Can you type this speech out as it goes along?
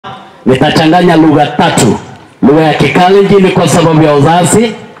nitachanganya lugha tatu. Lugha ya Kikalenjin ni kwa sababu ya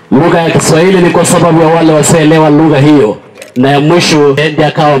uzazi, lugha ya Kiswahili ni kwa sababu ya wale wasioelewa lugha hiyo, na ya mwisho ndiye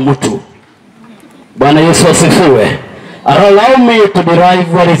akawa mtu. Bwana Yesu asifiwe. Allow me to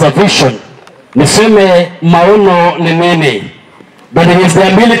derive what is a vision. Niseme maono ni nini? But it is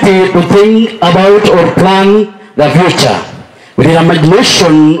the ability to think about or plan the future with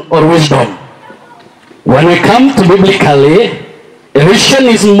imagination or wisdom. When we come to biblically, a vision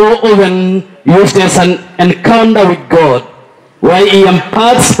is more often used as an encounter with God, where He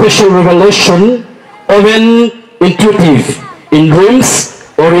imparts special revelation, often intuitive, in dreams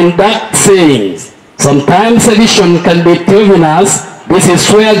or in dark sayings. Sometimes a vision can be telling us this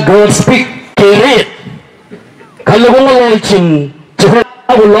is where God speaks. Kirit, kalugungolchin,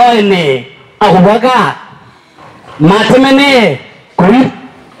 chukuloine, akubaga, matemene, kurip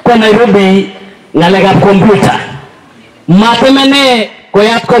kwa Nairobi, ngalegap computer. Matemene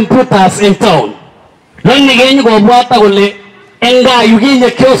koyat computers in town. Lang nigenyo ko buata kule enga yuginya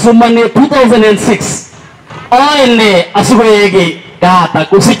kyosumane 2006. Oine asugayegi gata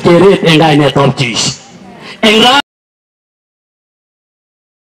kusikeret enga ine topchish. Enga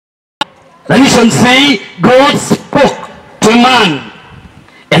the vision say God spoke to man.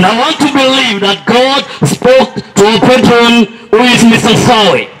 And I want to believe that God spoke to a patron who is Mr.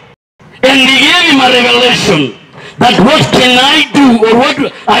 Sawe. And He gave him a revelation. That what can I do, or what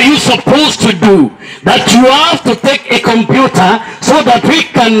are you supposed to do? That you have to take a computer so that we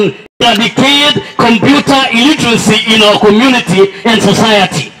can eradicate computer illiteracy in our community and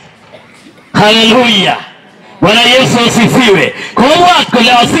society. Hallelujah. Bwana Yesu asifiwe. Kwa wako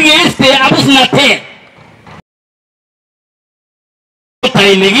leo singeiste abusnate.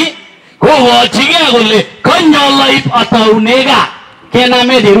 Tainigi kwa wachige kule konyola ip ataunega kena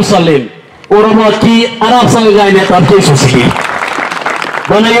me Jerusalem. Uromoti Arab Saudi tab Yesu sigi.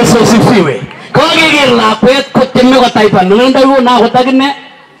 Bwana Yesu asifiwe. Kwa gigirla kwet kutime kwa taifa nunda na kutagine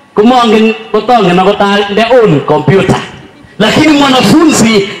kumongen kutonge na kutande own computer. Lakini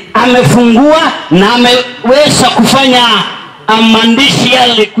mwanafunzi amefungua na ameweza kufanya maandishi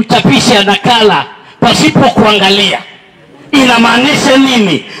yale, kuchapisha nakala pasipo kuangalia. Inamaanisha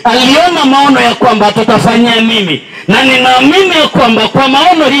nini? Aliona maono ya kwamba tutafanya nini, na ninaamini ya kwamba kwa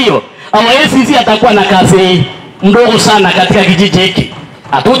maono hiyo Awayesi atakuwa na kazi mdogo sana katika kijiji hiki.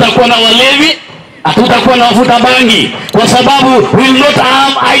 Hatutakuwa na walevi, hatutakuwa na wavuta bangi, kwa sababu we will not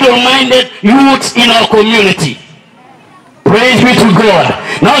have idle-minded youths in our community. Praise be to God.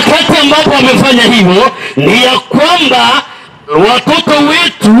 Na wakati ambapo wamefanya hivyo, ni ya kwamba watoto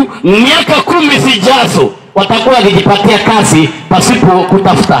wetu miaka 10 zijazo watakuwa wakijipatia kazi pasipo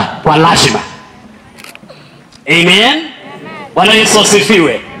kutafuta kwa lazima. Amen. Bwana Yesu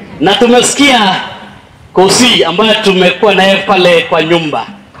asifiwe. Na tumesikia Kosi ambaye tumekuwa naye pale kwa nyumba.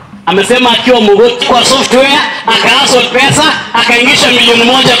 Amesema akiwa mgoti kwa software, akaaswa pesa, akaingisha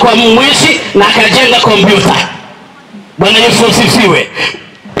 $1,000,000 kwa mwezi na akajenga kompyuta. Bwana Yesu asifiwe.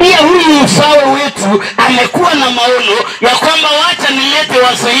 Pia huyu Sawe wetu amekuwa na maono ya kwamba wacha nilete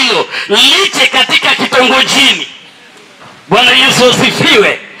wazo hilo liche katika kitongojini. Bwana Yesu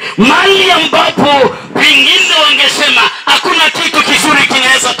asifiwe. Mali ambapo wengine wangesema hakuna kitu kizuri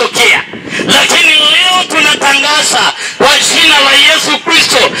kinaweza tokea, lakini leo tunatangaza kwa jina la Yesu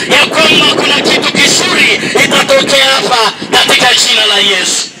Kristo ya kwamba kuna kitu kizuri itatokea hapa katika jina la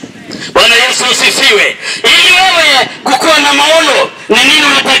Yesu. Bwana Yesu asifiwe. Ili wewe kukuwa na maono, ni nini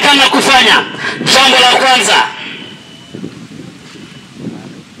unatakana kufanya? Jambo la kwanza,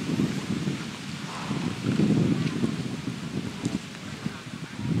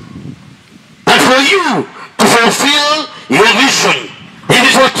 for you to fulfill your vision, this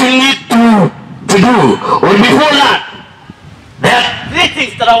is what you need to do. Or before that, there are 3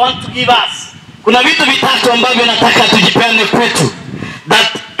 things that I want to give us. Kuna vitu vitatu ambavyo nataka tujipeane kwetu. That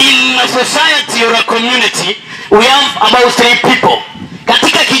in a society or a community, we have about 3 people.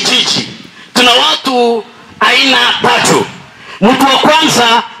 Katika kijiji, tuna watu aina 3. Mtu wa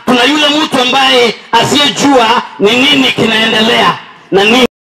kwanza, tuna yule mtu ambaye asiyejua ni nini kinaendelea na nini.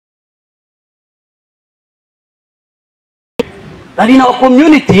 That in our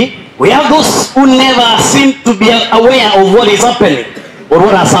community, we have those who never seem to be aware of what is happening or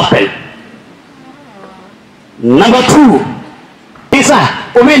what has happened. Number 2, isa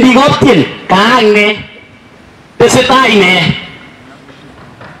umendi goptin kaangne tesetaine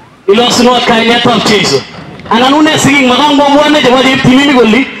ilosno kaine topchiso ananune siging magambo mwane jawadi timini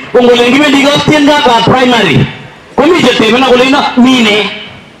golli ngole ngimendi goptin ga primary komi jete bena golina mine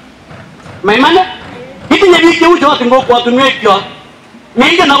maimane kitinye bike ujo atingo kwa tunwekyo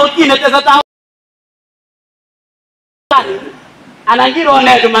minge na gotine teseta Anangiro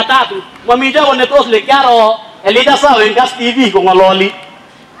ne Jumatatu, mamija one tos le kiaro Elida sawa ngas TV ko ngololi.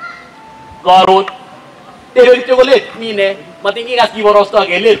 Garut. Pero chocolate mine matingi gas kiboros to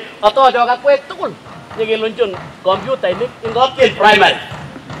gelit. Ato joka kwek tukul. Nyege lunchon computer ini ingop ke primary.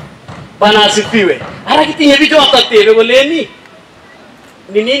 Bana sifiwe. Hara kitinye bicho atatebe goleni.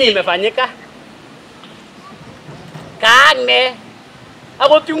 Ni nini imefanyika? Kagne.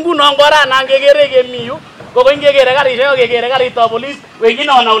 Ako tungu nongora nangegere gemiyu. Koko ingegere gari sheo gegere gari to police.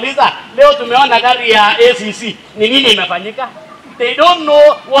 Wengine wanauliza leo tumeona gari ya ACC. Ni nini imefanyika? They don't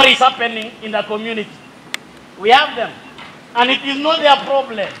know what is happening in the community. We have them. And it is not their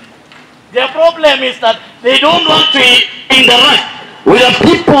problem. Their problem is that they don't want to interact with the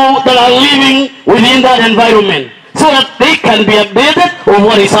people that are living within that environment so that they can be updated on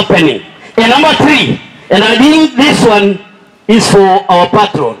what is happening. And number 3, and I think this one is for our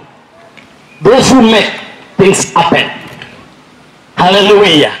patron, those who make things happen.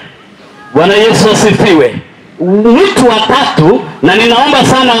 Hallelujah. Bwana Yesu asifiwe. Mtu wa tatu, na ninaomba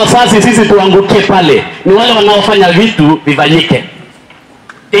sana wazazi sisi tuangukie pale, ni wale wanaofanya vitu vifanyike.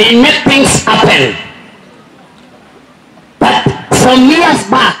 They make things happen. But some years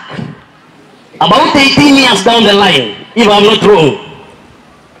back, about 18 years down the line, if I'm not wrong,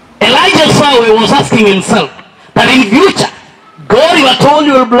 Elijah Sawe was asking himself that in future, God, you have told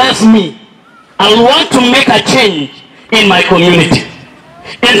you will bless me. I want to make a change in my community.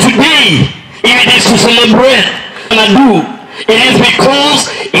 And today, if it is to celebrate and do, it is because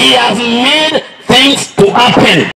he has made things to happen.